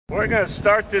We're going to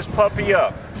start this puppy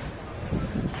up.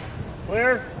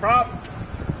 Clear, prop.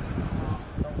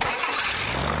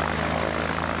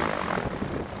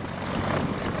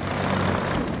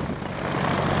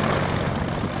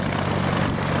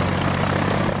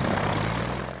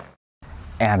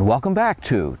 And welcome back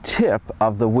to Tip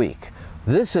of the Week.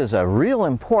 This is a real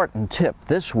important tip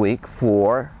this week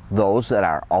for those that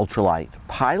are ultralight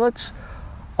pilots,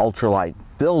 ultralight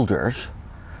builders,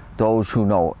 those who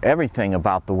know everything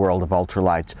about the world of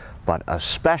ultralights, but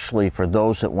especially for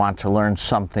those that want to learn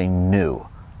something new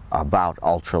about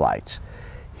ultralights.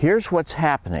 Here's what's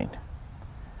happening.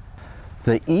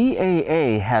 The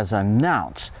EAA has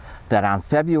announced that on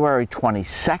February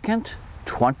 22nd,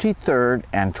 23rd,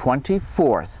 and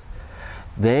 24th,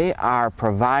 they are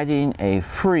providing a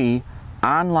free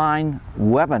online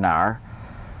webinar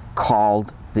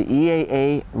called the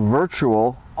EAA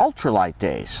Virtual Ultralight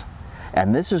Days.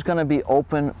 And this is going to be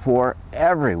open for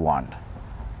everyone.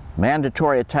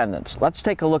 Mandatory attendance. Let's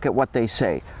take a look at what they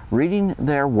say. Reading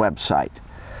their website.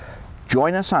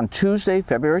 Join us on Tuesday,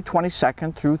 February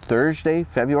 22nd through Thursday,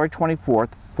 February 24th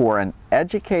for an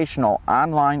educational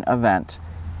online event,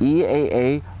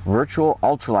 EAA Virtual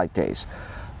Ultralight Days.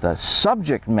 The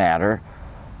subject matter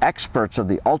experts of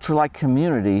the ultralight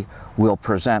community will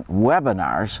present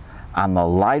webinars on the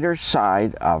lighter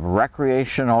side of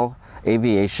recreational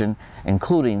aviation,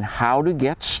 including how to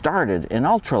get started in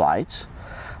ultralights,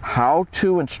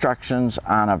 how-to instructions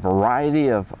on a variety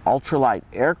of ultralight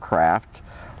aircraft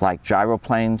like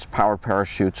gyroplanes, powered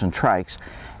parachutes, and trikes,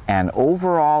 and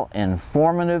overall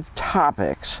informative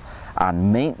topics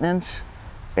on maintenance,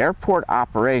 airport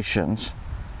operations,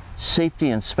 safety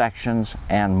inspections,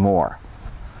 and more.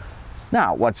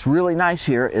 Now, what's really nice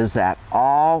here is that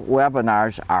all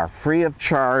webinars are free of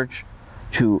charge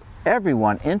to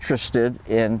everyone interested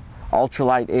in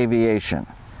ultralight aviation.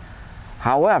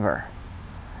 However,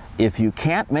 if you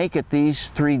can't make it these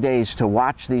 3 days to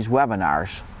watch these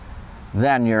webinars,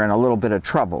 then you're in a little bit of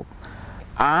trouble.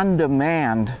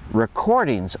 On-demand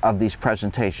recordings of these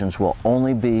presentations will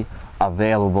only be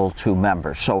available to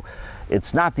members. So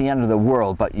it's not the end of the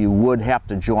world, but you would have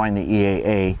to join the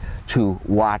EAA to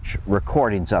watch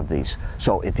recordings of these.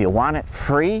 So if you want it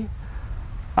free,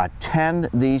 attend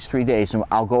these 3 days, and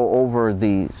I'll go over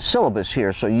the syllabus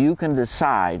here so you can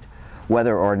decide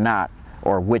whether or not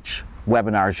or which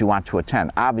webinars you want to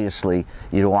attend. Obviously,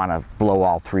 you don't want to blow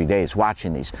all 3 days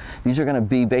watching these. These are going to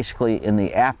be basically in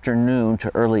the afternoon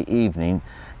to early evening,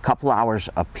 a couple hours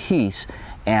a piece,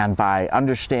 and by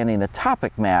understanding the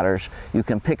topic matters, you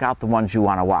can pick out the ones you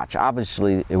want to watch.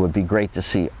 Obviously, it would be great to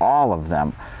see all of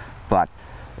them, but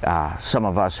some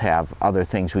of us have other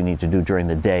things we need to do during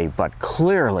the day. But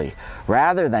clearly,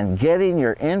 rather than getting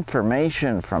your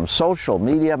information from social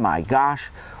media, my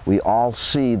gosh, we all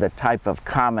see the type of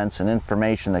comments and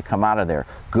information that come out of there,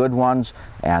 good ones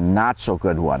and not so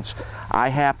good ones. I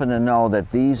happen to know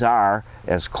that these are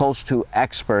as close to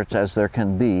experts as there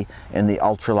can be in the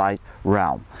ultralight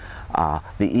realm.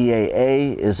 The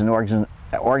EAA is an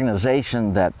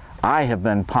organization that I have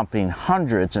been pumping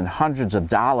hundreds and hundreds of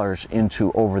dollars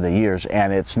into over the years,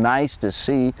 and it's nice to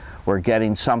see we're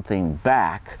getting something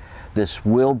back. This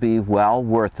will be well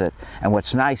worth it, and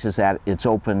what's nice is that it's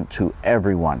open to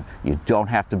everyone. You don't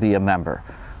have to be a member.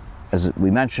 As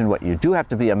we mentioned, what you do have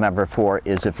to be a member for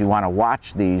is if you want to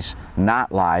watch these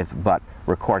not live but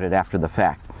recorded after the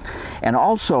fact. And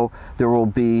also there will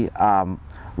be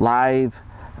live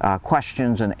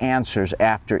questions and answers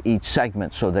after each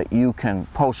segment so that you can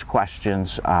post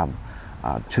questions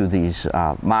to these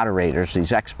moderators,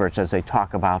 these experts, as they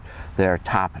talk about their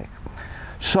topic.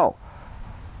 So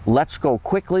let's go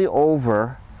quickly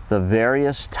over the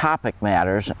various topic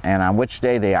matters and on which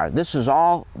day they are. This is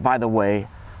all, by the way,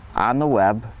 on the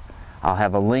web. I'll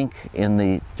have a link in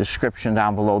the description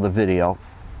down below the video,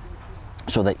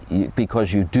 so that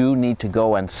because you do need to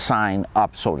go and sign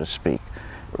up, so to speak,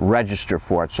 register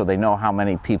for it, so they know how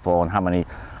many people and how many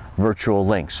virtual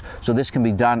links. So this can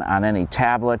be done on any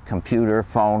tablet, computer,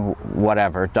 phone,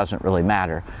 whatever. It doesn't really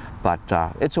matter, but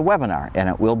it's a webinar and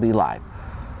it will be live.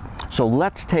 So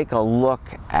let's take a look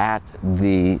at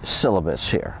the syllabus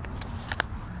here.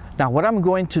 Now, what I'm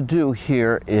going to do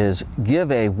here is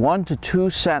give a 1 to 2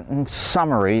 sentence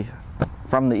summary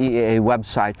from the EAA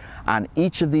website on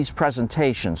each of these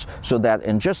presentations, so that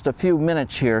in just a few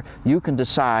minutes here you can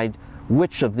decide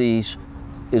which of these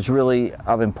is really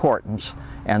of importance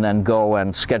and then go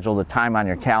and schedule the time on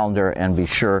your calendar and be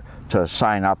sure to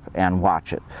sign up and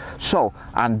watch it. So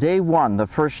on day one, the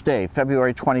first day,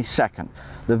 February 22nd,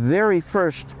 the very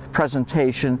first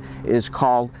presentation is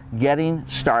called Getting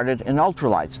Started in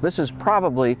Ultralights. This is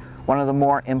probably one of the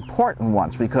more important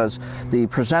ones because the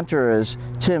presenter is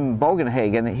Tim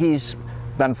Bogenhagen. He's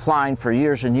been flying for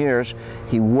years and years.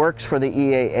 He works for the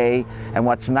EAA, and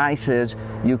what's nice is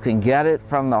you can get it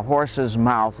from the horse's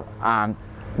mouth on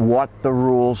what the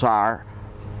rules are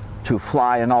to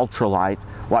fly an ultralight,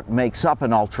 what makes up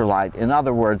an ultralight. In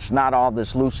other words, not all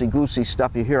this loosey-goosey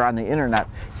stuff you hear on the internet.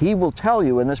 He will tell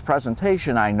you in this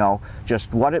presentation, I know,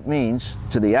 just what it means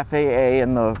to the FAA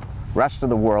and the rest of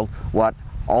the world, what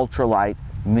ultralight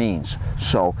means.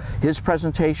 So his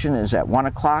presentation is at 1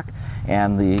 o'clock,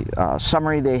 and the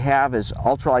summary they have is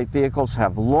ultralight vehicles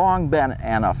have long been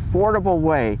an affordable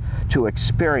way to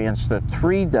experience the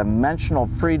three-dimensional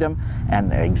freedom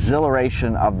and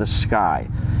exhilaration of the sky.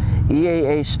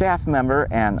 EAA staff member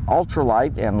and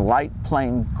ultralight and light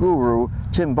plane guru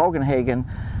Tim Bogenhagen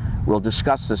will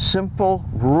discuss the simple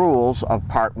rules of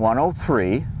Part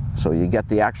 103, so you get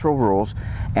the actual rules,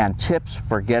 and tips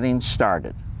for getting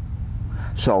started.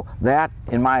 So that,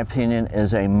 in my opinion,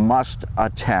 is a must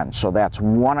attend. So that's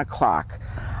 1 o'clock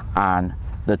on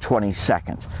the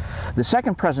 22nd. The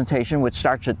second presentation, which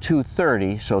starts at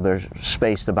 2:30, so they're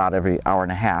spaced about every hour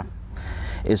and a half,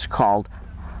 is called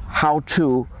How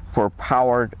To for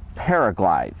Powered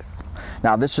Paraglide.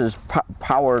 Now this is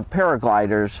powered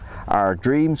paragliders are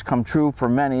dreams come true for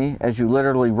many as you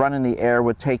literally run in the air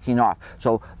with taking off.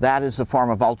 So that is the form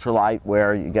of ultralight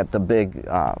where you get the big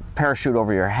parachute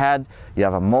over your head, you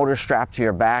have a motor strapped to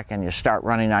your back, and you start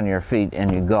running on your feet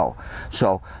and you go.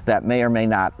 So that may or may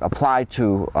not apply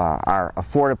to our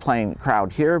afford-a-plane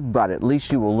crowd here, but at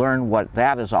least you will learn what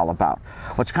that is all about.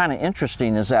 What's kind of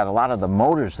interesting is that a lot of the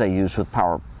motors they use with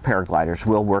power paragliders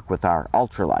will work with our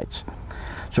ultralights.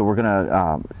 So we're going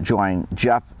to join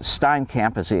Jeff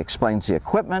Steinkamp as he explains the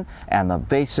equipment and the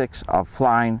basics of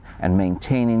flying and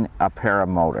maintaining a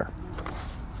paramotor.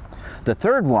 The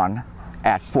third one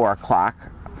at 4 o'clock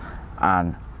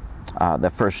on the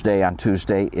first day on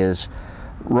Tuesday is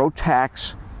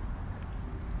Rotax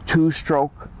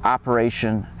two-stroke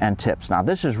operation and tips. Now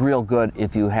this is real good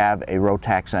if you have a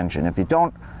Rotax engine. If you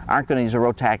aren't going to use a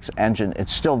Rotax engine,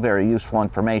 it's still very useful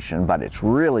information, but it's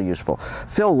really useful.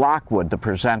 Phil Lockwood, the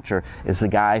presenter, is the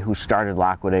guy who started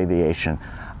Lockwood Aviation.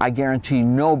 I guarantee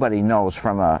nobody knows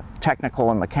from a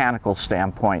technical and mechanical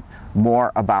standpoint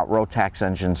more about Rotax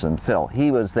engines than Phil.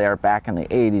 He was there back in the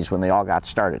 80s when they all got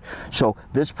started. So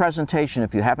this presentation,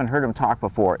 if you haven't heard him talk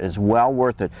before, is well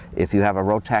worth it if you have a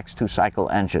Rotax two-cycle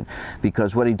engine,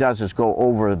 because what he does is go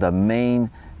over the main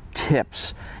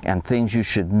tips and things you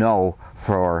should know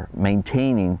for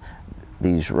maintaining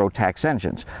these Rotax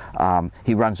engines.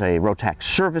 He runs a Rotax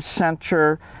service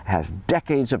center, has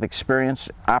decades of experience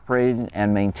operating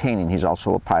and maintaining. He's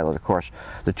also a pilot, of course,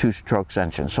 the two-stroke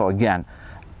engine. So again,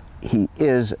 he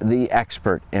is the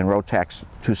expert in Rotax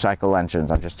two-cycle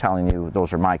engines. I'm just telling you,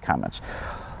 those are my comments.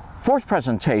 Fourth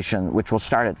presentation, which will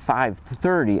start at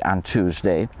 5:30 on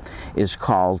Tuesday, is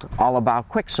called All About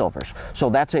Quicksilvers. So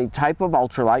that's a type of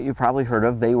ultralight you probably heard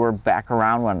of. They were back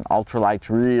around when ultralights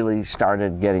really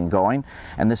started getting going.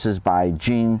 And this is by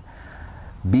Gene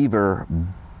Beaver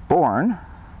Bourne.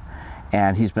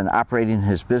 And he's been operating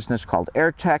his business called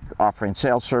AirTech, offering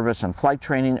sales service and flight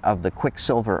training of the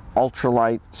Quicksilver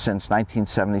ultralight since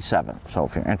 1977. So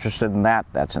if you're interested in that,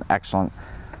 that's an excellent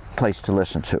place to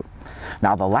listen to.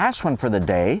 Now the last one for the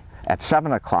day at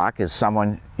 7 o'clock is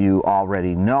someone you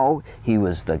already know. He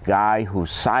was the guy who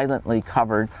silently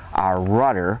covered our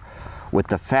rudder with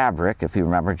the fabric, if you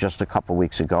remember, just a couple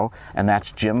weeks ago, and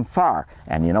that's Jim Farr.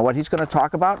 And you know what he's going to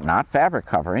talk about? Not fabric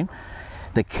covering.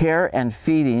 The care and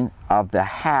feeding of the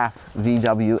half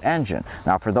VW engine.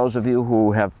 Now for those of you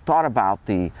who have thought about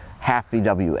the half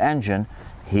VW engine,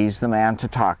 he's the man to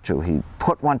talk to. He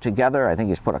put one together. I think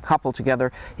he's put a couple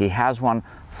together. He has one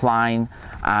flying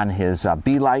on his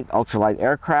B-Light ultralight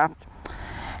aircraft.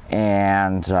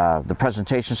 And the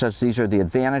presentation says these are the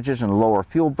advantages in lower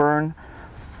fuel burn.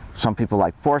 Some people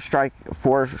like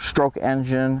four-stroke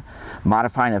engine,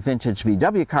 modifying a vintage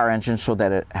VW car engine so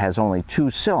that it has only 2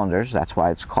 cylinders. That's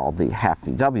why it's called the half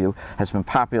VW, has been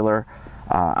popular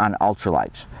on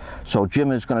ultralights. So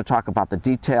Jim is going to talk about the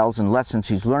details and lessons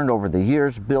he's learned over the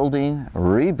years building,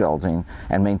 rebuilding,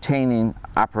 and maintaining,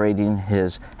 operating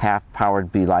his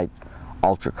half-powered B-Light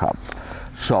Ultra Cub.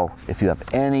 So if you have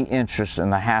any interest in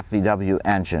the half VW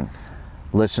engine,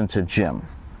 listen to Jim.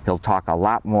 He'll talk a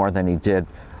lot more than he did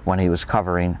when he was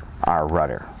covering our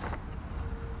rudder.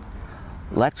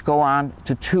 Let's go on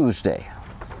to Tuesday.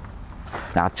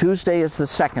 Now Tuesday is the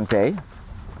second day,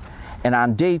 and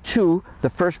on day 2, the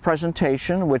first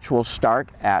presentation, which will start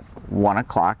at 1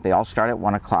 o'clock, they all start at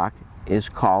 1 o'clock, is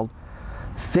called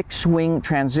Fixed Wing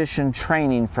Transition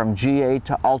Training from GA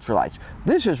to Ultralights.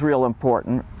 This is real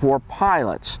important for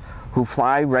pilots who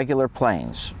fly regular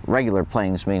planes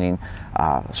meaning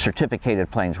certificated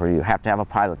planes where you have to have a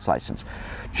pilot's license.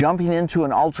 Jumping into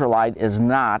an ultralight is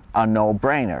not a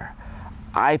no-brainer.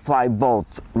 I fly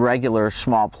both regular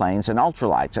small planes and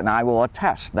ultralights, and I will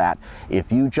attest that if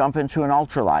you jump into an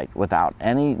ultralight without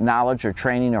any knowledge or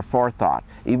training or forethought,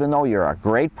 even though you're a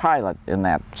great pilot in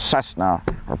that Cessna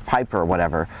or Piper or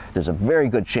whatever, there's a very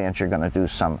good chance you're going to do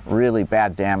some really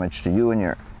bad damage to you and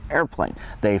your airplane.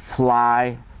 They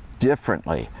fly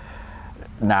differently.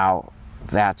 Now,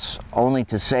 that's only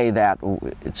to say that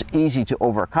it's easy to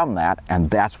overcome that, and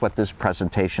that's what this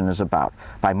presentation is about,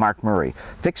 by Mark Murray.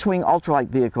 Fixed-wing ultralight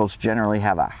vehicles generally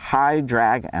have a high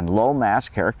drag and low mass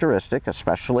characteristic,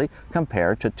 especially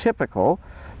compared to typical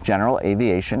general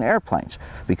aviation airplanes.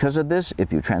 Because of this,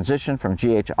 if you transition from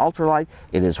GA to ultralight,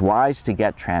 it is wise to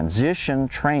get transition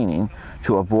training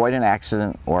to avoid an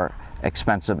accident or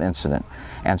expensive incident.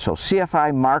 And so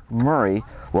CFI Mark Murray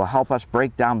will help us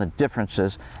break down the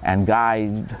differences and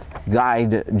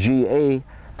guide GA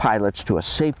pilots to a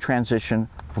safe transition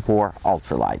for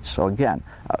ultralights. So again,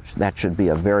 that should be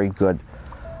a very good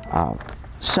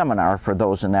seminar for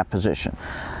those in that position.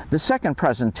 The second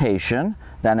presentation,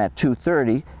 then at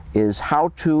 2:30, is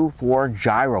how-to for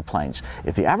gyroplanes.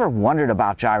 If you ever wondered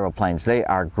about gyroplanes, they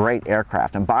are great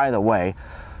aircraft. And by the way,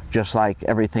 just like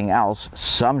everything else,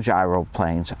 some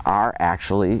gyroplanes are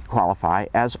actually qualify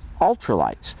as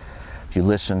ultralights. If you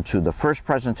listen to the first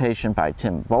presentation by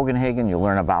Tim Bogenhagen, you'll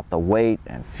learn about the weight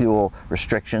and fuel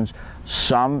restrictions.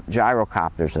 Some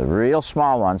gyrocopters, the real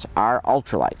small ones, are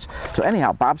ultralights. So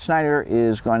anyhow, Bob Snyder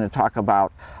is going to talk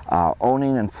about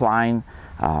owning and flying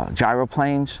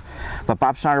gyroplanes, but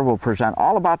Bob Snyder will present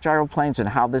all about gyroplanes and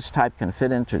how this type can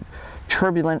fit into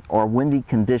turbulent or windy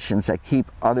conditions that keep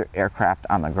other aircraft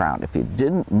on the ground. If you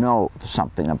didn't know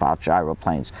something about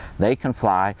gyroplanes, they can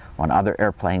fly when other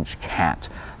airplanes can't.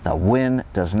 The wind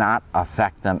does not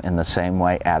affect them in the same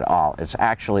way at all. It's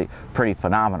actually pretty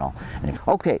phenomenal.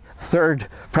 Okay, third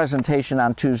presentation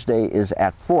on Tuesday is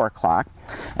at 4 o'clock,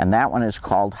 and that one is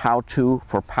called How-To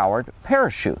for Powered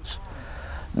Parachutes.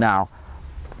 Now,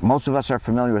 most of us are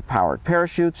familiar with powered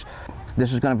parachutes.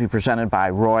 This is going to be presented by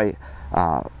Roy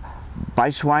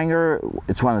Beiswanger.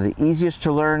 It's one of the easiest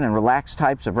to learn and relaxed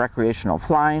types of recreational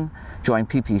flying. Join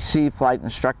PPC Flight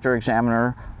Instructor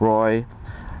Examiner Roy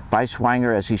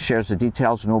Beiswanger as he shares the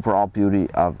details and overall beauty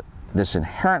of this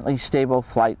inherently stable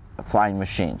flying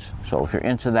machines. So if you're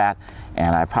into that,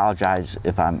 and I apologize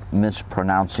if I'm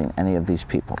mispronouncing any of these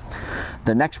people.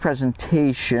 The next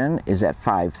presentation is at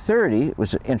 5:30. It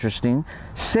was interesting.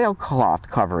 Sailcloth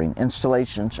covering,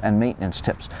 installations, and maintenance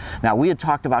tips. Now, we had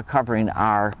talked about covering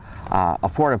our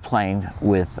affordaplane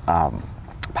with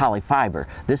polyfiber.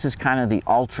 This is kind of the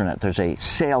alternate. There's a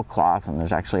sailcloth and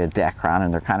there's actually a Dacron,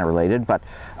 and they're kind of related, but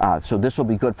so this will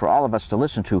be good for all of us to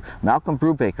listen to. Malcolm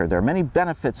Brubaker, there are many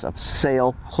benefits of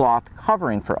sailcloth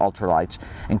covering for ultralights,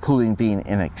 including being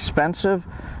inexpensive,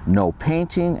 no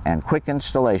painting, and quick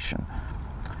installation.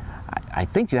 I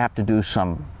think you have to do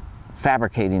some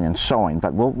fabricating and sewing,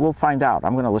 but we'll find out.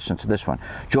 I'm going to listen to this one.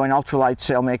 Join ultralight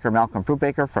sailmaker Malcolm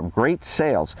Brubaker from Great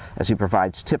Sails as he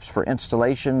provides tips for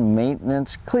installation,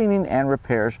 maintenance, cleaning, and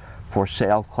repairs for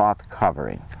sailcloth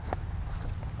covering.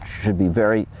 Should be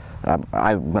very,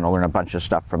 I'm going to learn a bunch of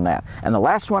stuff from that. And the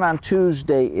last one on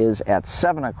Tuesday is at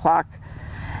 7 o'clock,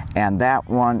 and that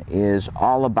one is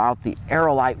all about the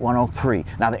Aerolite 103.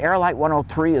 Now, the Aerolite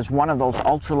 103 is one of those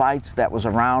ultralights that was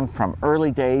around from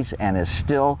early days and is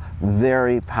still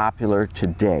very popular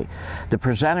today. The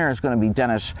presenter is going to be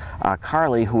Dennis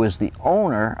Carley, who is the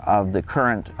owner of the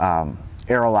current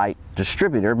Aerolite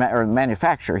distributor or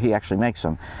manufacturer. He actually makes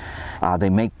them. They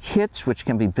make kits which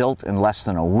can be built in less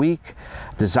than a week.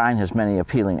 Design has many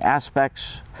appealing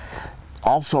aspects.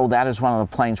 Also, that is one of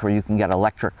the planes where you can get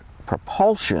electric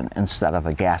propulsion instead of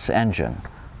a gas engine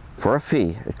for a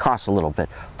fee. It costs a little bit,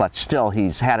 but still,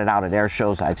 he's had it out at air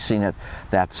shows. I've seen it.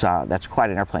 That's quite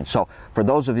an airplane. So for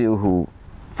those of you who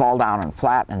fall down and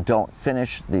flat and don't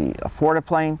finish the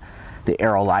affordaplane, the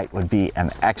Aerolite would be an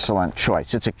excellent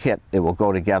choice. It's a kit. It will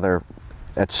go together,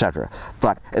 etc.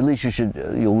 But at least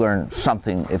you'll learn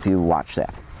something if you watch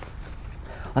that.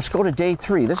 Let's go to day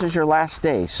 3. This is your last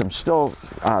day. Some still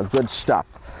good stuff.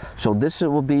 So this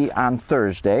will be on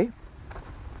Thursday,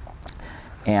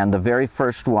 and the very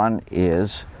first one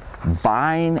is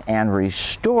buying and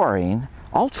restoring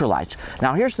ultralights.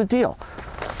 Now here's the deal.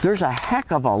 There's a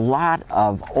heck of a lot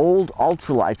of old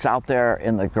ultralights out there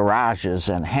in the garages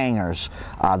and hangars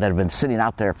that have been sitting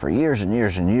out there for years and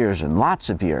years and years and lots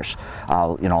of years.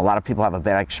 You know, a lot of people have a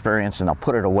bad experience and they'll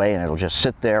put it away and it'll just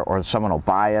sit there, or someone will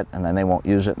buy it and then they won't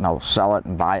use it and they'll sell it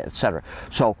and buy it, etc.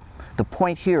 So the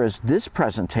point here is this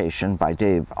presentation by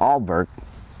Dave Albert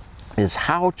is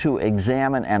how to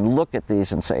examine and look at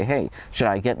these and say, hey, should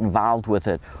I get involved with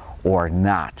it or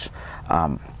not?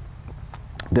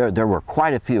 There were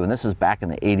quite a few, and this is back in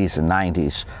the 80s and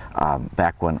 90s,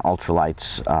 back when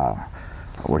ultralights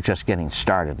were just getting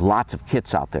started. Lots of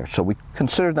kits out there. So we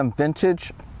consider them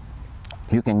vintage.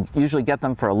 You can usually get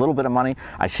them for a little bit of money.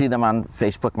 I see them on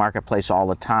Facebook Marketplace all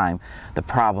the time. The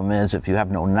problem is if you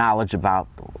have no knowledge about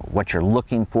what you're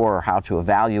looking for or how to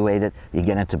evaluate it, you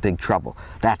get into big trouble.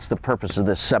 That's the purpose of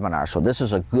this seminar. So this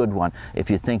is a good one if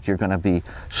you think you're going to be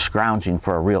scrounging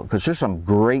for a real, because there's some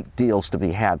great deals to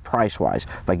be had price-wise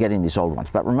by getting these old ones.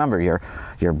 But remember,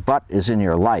 your butt is in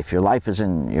your life. Your life is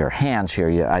in your hands here.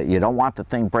 You don't want the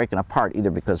thing breaking apart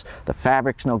either because the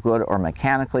fabric's no good, or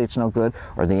mechanically it's no good,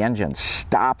 or the engine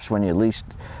stops when you least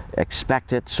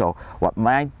expect it. So what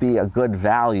might be a good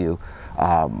value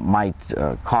might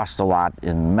cost a lot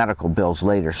in medical bills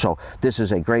later. So this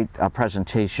is a great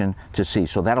presentation to see.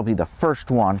 So that'll be the first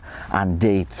one on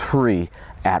day 3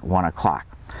 at 1 o'clock.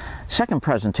 Second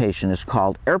presentation is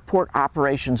called Airport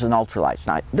Operations and Ultralights.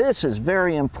 Now this is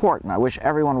very important. I wish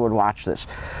everyone would watch this.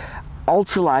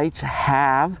 Ultralights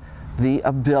have the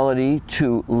ability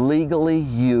to legally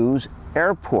use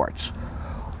airports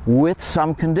with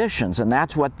some conditions, and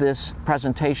that's what this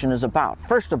presentation is about.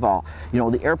 First of all, you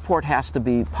know, the airport has to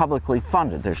be publicly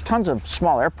funded. There's tons of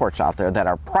small airports out there that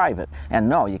are private, and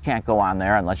no, you can't go on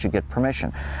there unless you get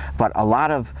permission. But a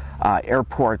lot of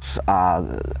airports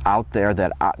out there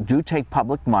that do take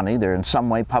public money, they're in some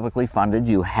way publicly funded,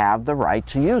 you have the right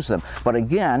to use them. But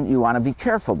again, you want to be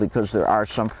careful because there are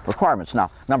some requirements. Now,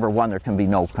 number one, there can be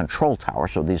no control tower,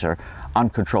 so these are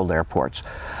uncontrolled airports.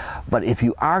 But if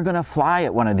you are going to fly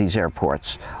at one of these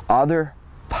airports, other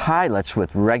pilots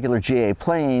with regular GA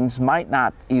planes might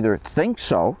not either think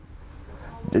so.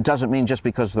 It doesn't mean just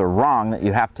because they're wrong that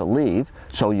you have to leave,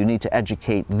 so you need to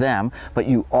educate them, but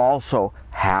you also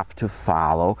have to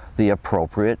follow the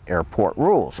appropriate airport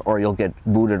rules or you'll get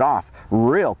booted off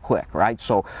real quick, right?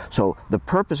 So the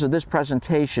purpose of this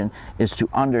presentation is to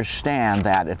understand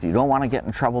that if you don't want to get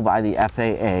in trouble by the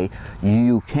FAA,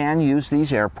 you can use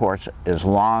these airports as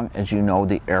long as you know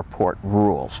the airport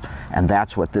rules. And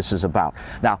that's what this is about.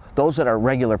 Now, those that are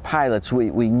regular pilots,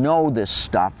 we know this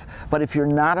stuff, but if you're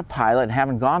not a pilot and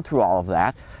haven't gone through all of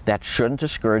that, that shouldn't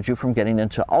discourage you from getting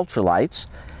into ultralights.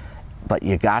 But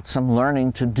you got some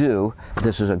learning to do.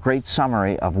 This is a great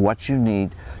summary of what you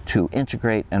need to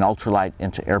integrate an ultralight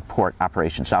into airport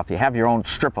operations. Now, if you have your own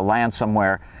strip of land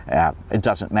somewhere, it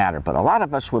doesn't matter. But a lot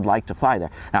of us would like to fly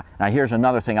there. Now here's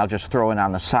another thing I'll just throw in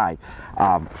on the side.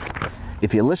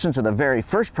 If you listen to the very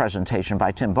first presentation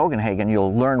by Tim Bogenhagen,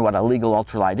 you'll learn what a legal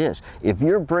ultralight is. If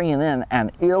you're bringing in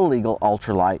an illegal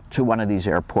ultralight to one of these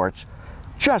airports,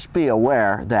 just be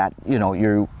aware that, you know,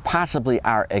 you possibly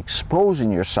are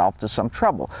exposing yourself to some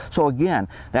trouble. So again,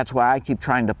 that's why I keep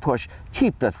trying to push,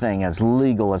 keep the thing as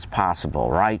legal as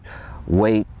possible, right?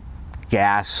 Weight,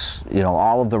 gas, you know,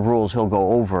 all of the rules he'll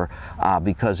go over,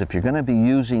 because if you're going to be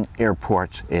using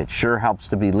airports, it sure helps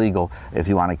to be legal if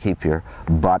you want to keep your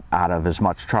butt out of as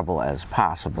much trouble as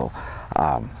possible.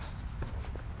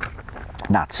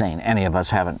 Not saying any of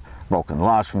us haven't broken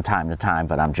laws from time to time,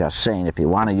 but I'm just saying if you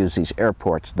want to use these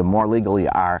airports, the more legal you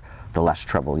are, the less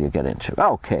trouble you get into.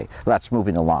 Okay, let's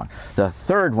moving along. The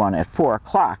third one at 4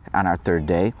 o'clock on our third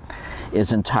day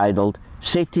is entitled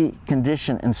Safety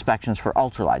Condition Inspections for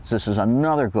Ultralights. This is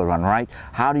another good one, right?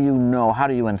 How do you know, how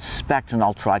do you inspect an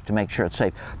ultralight to make sure it's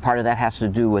safe? Part of that has to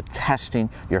do with testing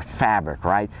your fabric,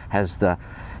 right? Has the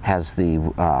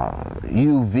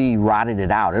UV rotted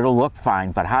it out? It'll look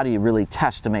fine, but how do you really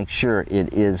test to make sure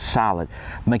it is solid?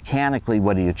 Mechanically,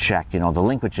 what do you check? You know, the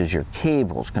linkages, your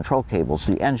cables, control cables,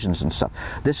 the engines and stuff.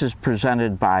 This is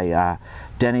presented by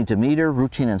Denny Demeter.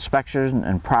 Routine inspections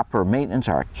and proper maintenance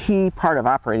are a key part of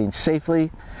operating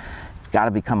safely. It's got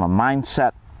to become a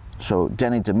mindset. So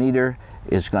Denny Demeter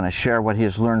is going to share what he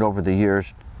has learned over the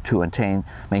years to maintain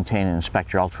and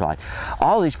inspect your ultralight.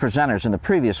 All these presenters in the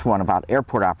previous one about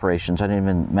airport operations, I didn't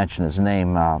even mention his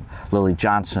name, Lily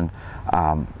Johnson,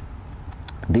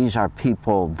 these are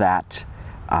people that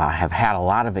have had a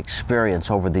lot of experience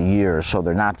over the years, so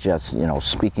they're not just, you know,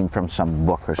 speaking from some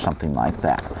book or something like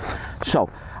that.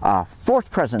 So fourth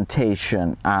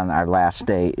presentation on our last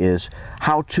day is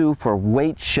how to for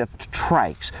weight shift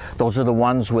trikes. Those are the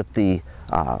ones with the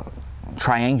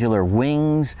triangular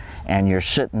wings, and you're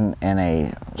sitting in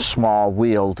a small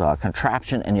wheeled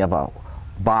contraption, and you have a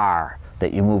bar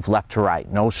that you move left to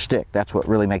right, no stick. That's what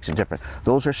really makes it different.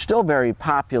 Those are still very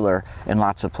popular in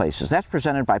lots of places. That's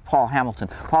presented by Paul Hamilton.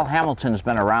 Paul Hamilton has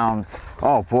been around,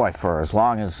 oh boy, for as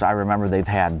long as I remember they've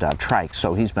had trikes.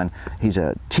 So he's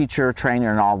a teacher, trainer,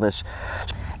 and all this.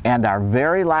 And our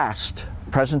very last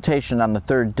presentation on the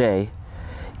third day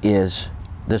is,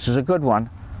 this is a good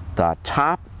one, the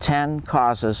top 10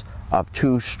 causes of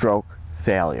two-stroke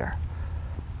failure.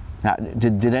 Now,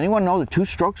 did anyone know that two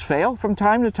strokes fail from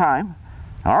time to time?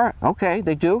 All right, okay,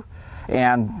 they do.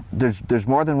 And there's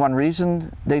more than one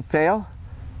reason they fail?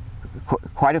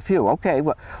 Quite a few. Okay,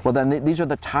 well then these are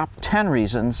the top 10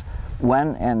 reasons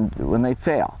when they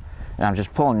fail. And I'm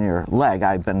just pulling your leg.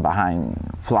 I've been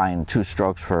behind flying two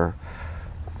strokes for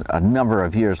a number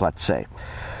of years, let's say.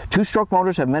 Two-stroke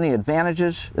motors have many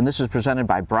advantages, and this is presented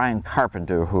by Brian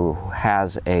Carpenter, who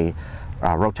has a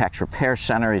Rotax repair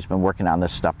center. He's been working on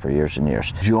this stuff for years and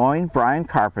years. Join Brian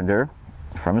Carpenter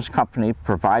from his company,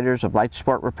 Providers of Light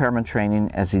Sport Repairman Training,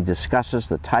 as he discusses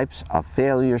the types of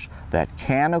failures that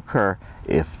can occur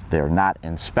if they're not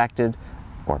inspected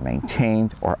or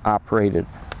maintained or operated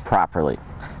properly.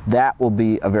 That will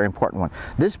be a very important one.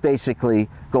 This basically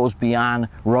goes beyond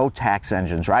Rotax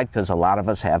engines, right? Because a lot of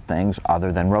us have things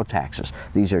other than Rotaxes.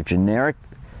 These are generic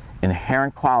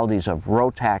inherent qualities of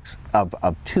Rotax, of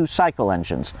two-cycle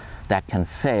engines that can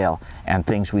fail, and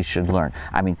things we should learn.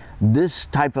 I mean, this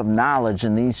type of knowledge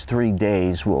in these 3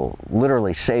 days will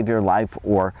literally save your life,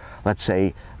 or let's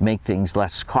say make things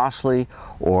less costly,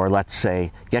 or let's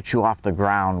say get you off the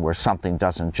ground where something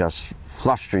doesn't just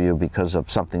fluster you because of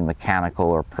something mechanical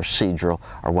or procedural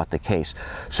or what the case.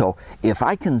 So if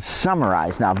I can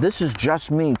summarize, now this is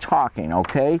just me talking,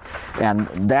 okay? And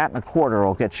that and a quarter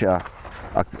will get you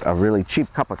a really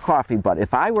cheap cup of coffee, but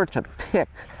if I were to pick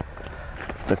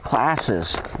the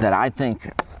classes that I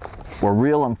think were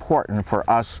real important for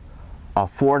us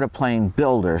afford-a-plane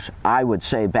builders, I would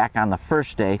say back on the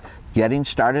first day, getting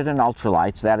started in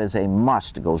ultralights. That is a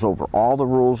must. It goes over all the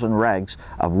rules and regs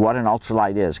of what an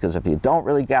ultralight is, because if you don't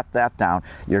really get that down,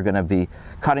 you're going to be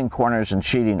cutting corners and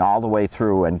cheating all the way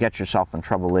through and get yourself in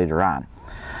trouble later on.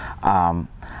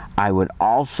 I would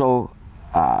also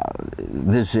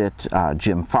visit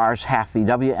Jim Farr's half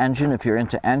VW engine if you're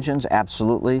into engines,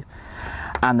 absolutely.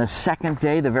 On the second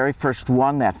day, the very first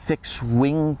one, that fixed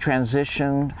wing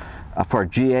transition for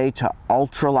GA to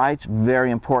ultralights, very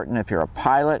important if you're a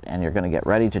pilot and you're going to get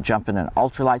ready to jump in an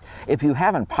ultralight. If you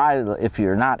haven't if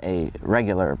you're not a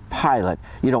regular pilot,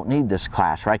 you don't need this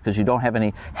class, right? Because you don't have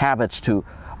any habits to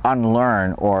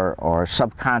unlearn or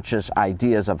subconscious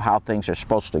ideas of how things are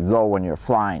supposed to go when you're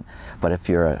flying. But if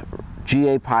you're a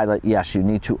GA pilot, yes, you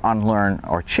need to unlearn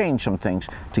or change some things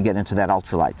to get into that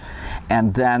ultralight.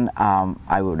 And then I'll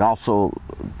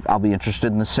be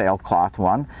interested in the sailcloth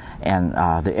one, and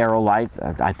the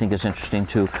Aerolight I think is interesting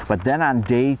too. But then on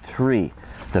day 3,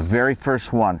 the very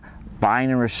first one,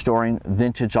 buying and restoring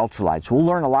vintage ultralights. We'll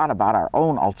learn a lot about our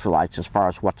own ultralights as far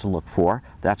as what to look for.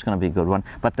 That's going to be a good one.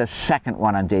 But the second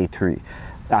one on day 3,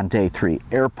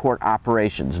 airport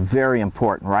operations, very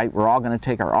important, right? We're all going to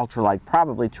take our ultralight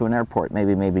probably to an airport,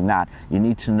 maybe not. You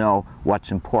need to know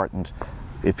what's important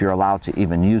if you're allowed to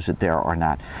even use it there or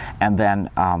not. And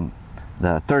then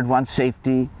the third one,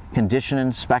 safety condition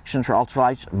inspections for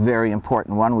ultralights, very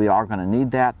important one. We are going to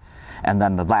need that. And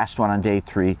then the last one on day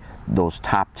 3, those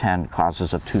top 10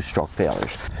 causes of two-stroke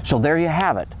failures. So there you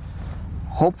have it.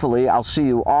 Hopefully I'll see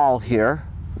you all here.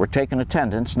 We're taking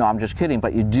attendance. No, I'm just kidding,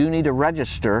 but you do need to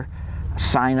register,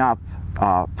 sign up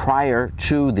prior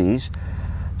to these.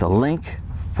 The link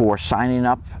for signing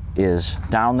up is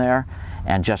down there.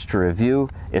 And just to review,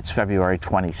 it's February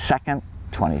 22nd,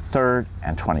 23rd,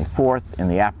 and 24th in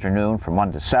the afternoon from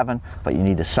 1 to 7, but you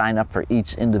need to sign up for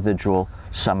each individual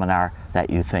seminar that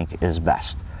you think is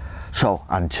best. So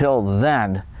until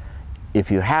then,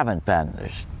 if you haven't been,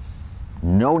 there's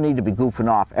no need to be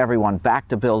goofing off. Everyone back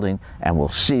to building, and we'll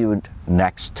see you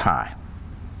next time.